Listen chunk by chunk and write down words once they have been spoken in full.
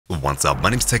What's up, my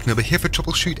name's Technoba here for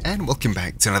Troubleshoot and welcome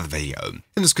back to another video.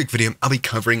 In this quick video, I'll be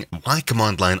covering why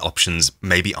command line options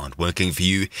maybe aren't working for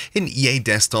you in EA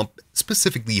Desktop,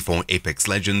 specifically for Apex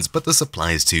Legends, but this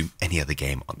applies to any other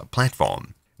game on the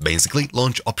platform. Basically,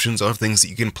 launch options are things that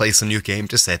you can place on your game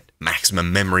to set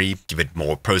maximum memory, give it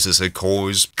more processor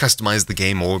cores, customize the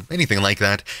game or anything like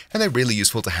that, and they're really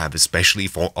useful to have especially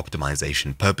for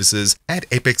optimization purposes, and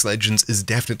Apex Legends is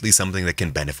definitely something that can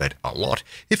benefit a lot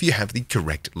if you have the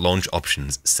correct launch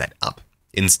options set up.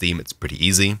 In Steam, it's pretty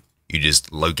easy. You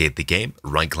just locate the game,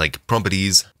 right-click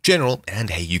Properties, General, and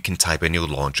hey, you can type in your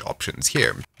launch options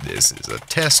here. This is a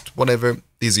test, whatever.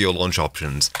 These are your launch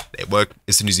options. They work.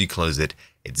 As soon as you close it,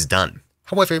 it's done.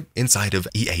 However, inside of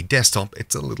EA Desktop,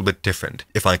 it's a little bit different.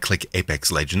 If I click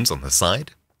Apex Legends on the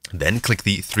side, then click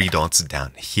the three dots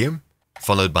down here,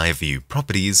 followed by View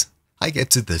Properties, I get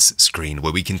to this screen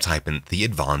where we can type in the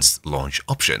advanced launch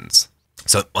options.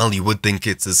 So while you would think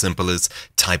it's as simple as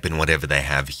type in whatever they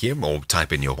have here or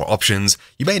type in your options,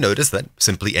 you may notice that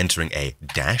simply entering a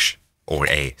dash or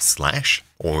a slash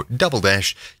or double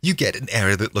dash, you get an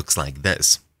error that looks like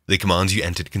this. The commands you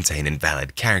entered contain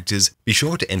invalid characters. Be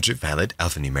sure to enter valid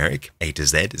alphanumeric, A to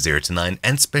Z, 0 to 9,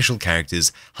 and special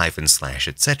characters, hyphen, slash,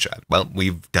 etc. Well,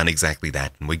 we've done exactly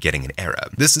that and we're getting an error.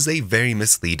 This is a very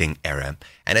misleading error,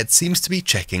 and it seems to be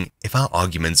checking if our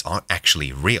arguments are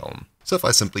actually real. So if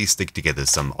I simply stick together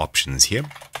some options here,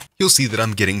 you'll see that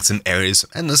I'm getting some errors,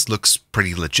 and this looks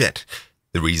pretty legit.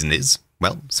 The reason is,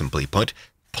 well, simply put,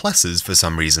 pluses for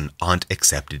some reason aren't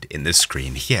accepted in this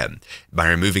screen here. By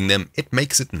removing them, it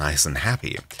makes it nice and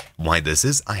happy. Why this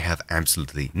is, I have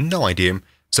absolutely no idea.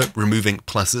 So removing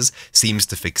pluses seems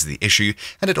to fix the issue,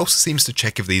 and it also seems to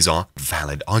check if these are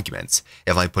valid arguments.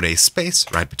 If I put a space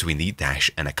right between the dash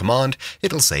and a command,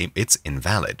 it'll say it's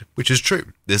invalid, which is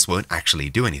true. This won't actually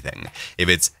do anything. If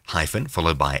it's hyphen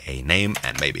followed by a name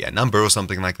and maybe a number or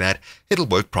something like that, it'll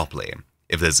work properly.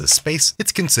 If there's a space,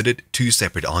 it's considered two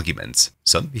separate arguments.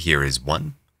 So here is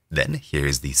one, then here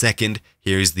is the second,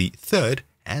 here is the third,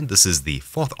 and this is the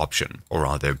fourth option, or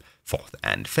rather fourth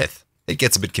and fifth. It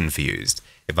gets a bit confused.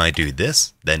 If I do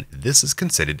this, then this is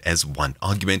considered as one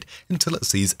argument until it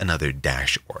sees another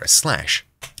dash or a slash.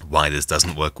 Why this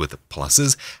doesn't work with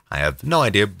pluses, I have no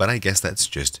idea, but I guess that's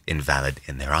just invalid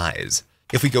in their eyes.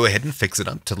 If we go ahead and fix it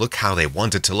up to look how they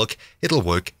want it to look, it'll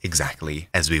work exactly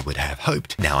as we would have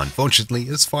hoped. Now, unfortunately,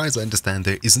 as far as I understand,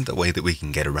 there isn't a way that we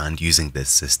can get around using this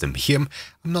system here.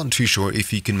 I'm not too sure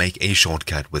if you can make a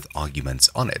shortcut with arguments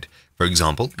on it. For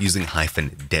example, using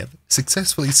 -dev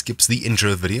successfully skips the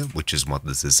intro video, which is what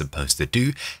this is supposed to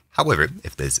do. However,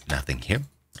 if there's nothing here,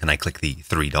 and I click the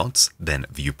three dots, then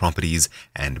View Properties,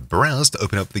 and Browse to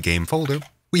open up the game folder,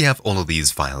 we have all of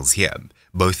these files here,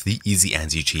 both the Easy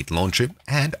Anti-Cheat Launcher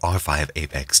and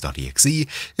r5apex.exe.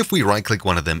 If we right-click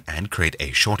one of them and create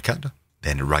a shortcut,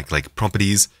 then right-click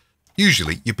Properties,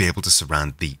 usually you'll be able to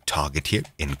surround the target here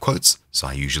in quotes, so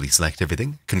I usually select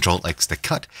everything, Ctrl-X to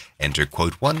cut, enter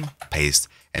quote 1, paste,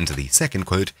 enter the second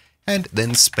quote, and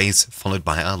then space followed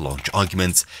by our launch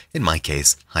arguments, in my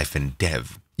case,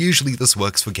 -dev. Usually this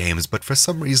works for games, but for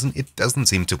some reason it doesn't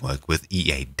seem to work with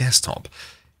EA Desktop.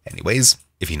 Anyways,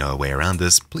 if you know a way around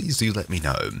this, please do let me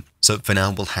know. So for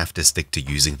now, we'll have to stick to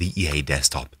using the EA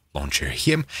Desktop launcher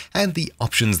here, and the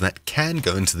options that can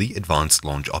go into the advanced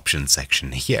launch options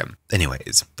section here.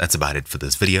 Anyways, that's about it for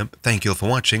this video. Thank you all for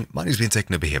watching. My name's been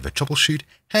Technoba here for Troubleshoot,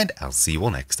 and I'll see you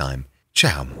all next time.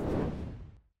 Ciao.